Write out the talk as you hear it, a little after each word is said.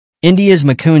India's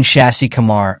Mukund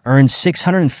Sasikumar earned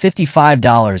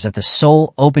 $655 at the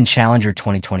Seoul Open Challenger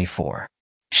 2024.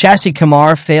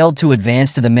 Sasikumar failed to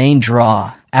advance to the main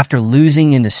draw after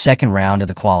losing in the second round of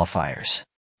the qualifiers.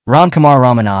 Ramkumar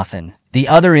Ramanathan, the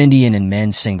other Indian in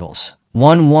men's singles,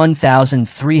 won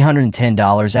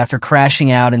 $1,310 after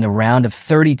crashing out in the round of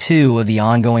 32 of the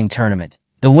ongoing tournament.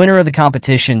 The winner of the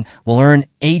competition will earn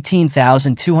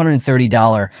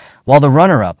 $18,230, while the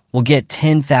runner-up will get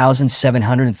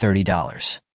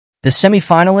 $10,730. The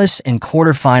semifinalists and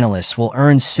quarterfinalists will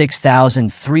earn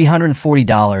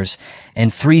 $6,340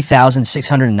 and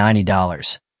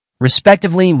 $3,690.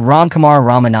 Respectively. Ramkumar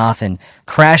Ramanathan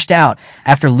crashed out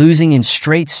after losing in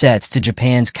straight sets to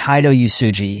Japan's Kaito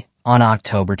Yasuji on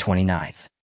October 29th.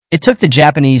 It took the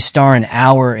Japanese star an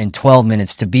hour and 12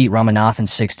 minutes to beat Ramanathan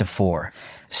 6-4.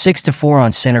 6-4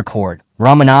 on center court.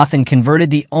 Ramanathan converted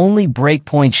the only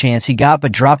breakpoint chance he got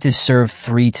but dropped his serve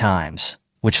 3 times,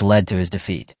 which led to his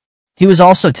defeat. He was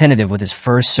also tentative with his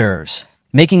first serves,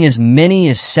 making as many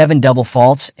as 7 double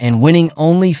faults and winning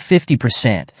only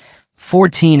 50%,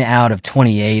 14 out of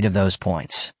 28 of those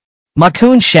points.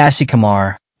 Mukund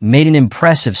Sasikumar made an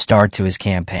impressive start to his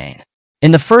campaign.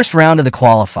 In the first round of the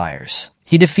qualifiers,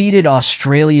 he defeated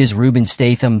Australia's Ruben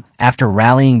Statham after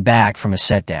rallying back from a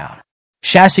set-down.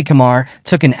 Sasikumar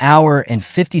took an hour and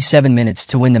 57 minutes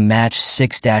to win the match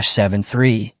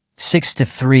 6-7-3,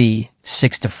 6-3,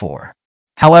 6-4.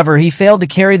 However, he failed to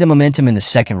carry the momentum in the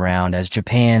second round as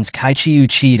Japan's Keiichi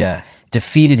Uchida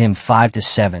defeated him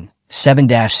 5-7,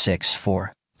 7-6,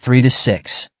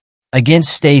 3-6.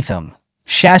 Against Statham,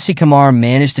 Sasikumar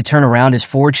managed to turn around his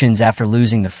fortunes after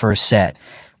losing the first set,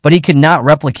 but he could not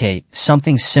replicate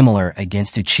something similar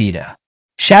against Uchida.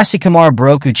 Sasikumar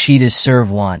broke Uchida's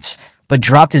serve once, but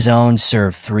dropped his own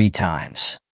serve 3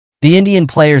 times. The Indian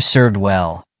player served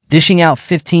well, dishing out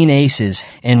 15 aces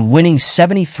and winning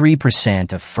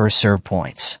 73% of first serve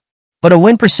points. But a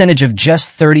win percentage of just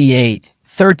 38,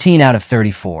 13 out of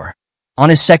 34, on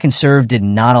his second serve did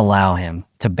not allow him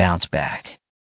to bounce back.